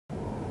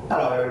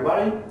Hello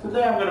everybody.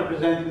 Today I'm going to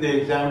present you the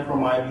exam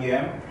from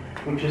IBM,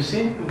 which is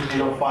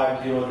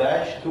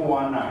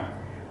C2050-219.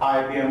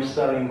 IBM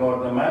Sterling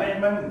Order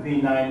Management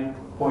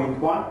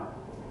V9.1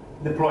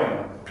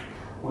 deployment.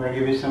 We're going to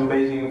give you some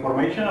basic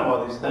information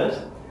about this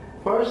test.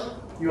 First,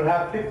 you'll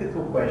have 52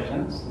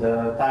 questions.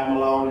 The time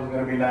allowed is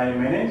going to be 90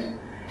 minutes.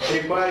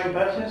 Requiring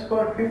passing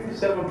score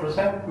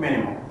 57%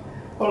 minimum.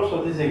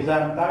 Also, this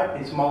exam type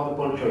is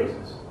multiple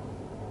choices.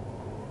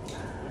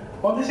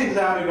 On this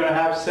exam, you're going to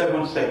have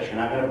 7 sections.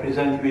 I'm going to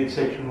present you each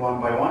section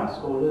one by one,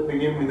 so let's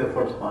begin with the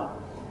first one.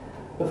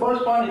 The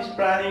first one is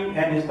planning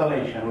and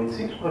installation, with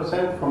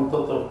 6% from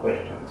total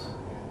questions.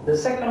 The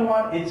second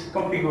one is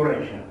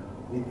configuration,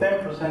 with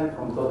 10%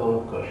 from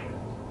total questions.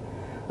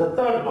 The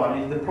third one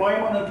is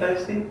deployment and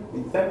testing,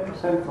 with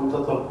 10% from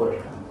total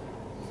questions.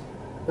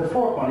 The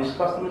fourth one is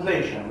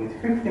customization, with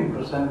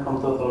 15%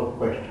 from total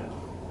questions.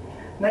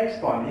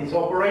 Next one is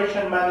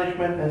operation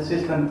management and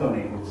system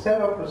tuning, with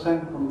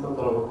 7% from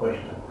total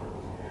questions.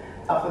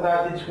 After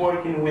that, it's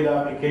working with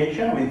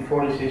application, with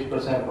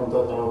 46% from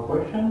total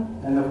questions.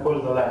 And of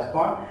course, the last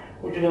one,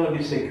 which is going to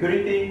be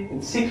security,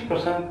 with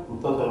 6%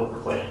 from total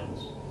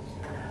questions.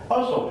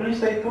 Also, please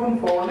stay tuned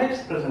for our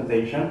next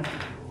presentation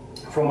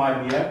from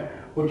IBM,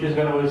 which is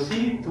going to be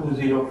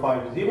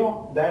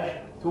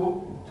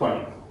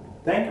C2050-219.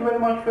 Thank you very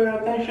much for your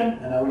attention,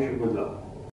 and I wish you good luck.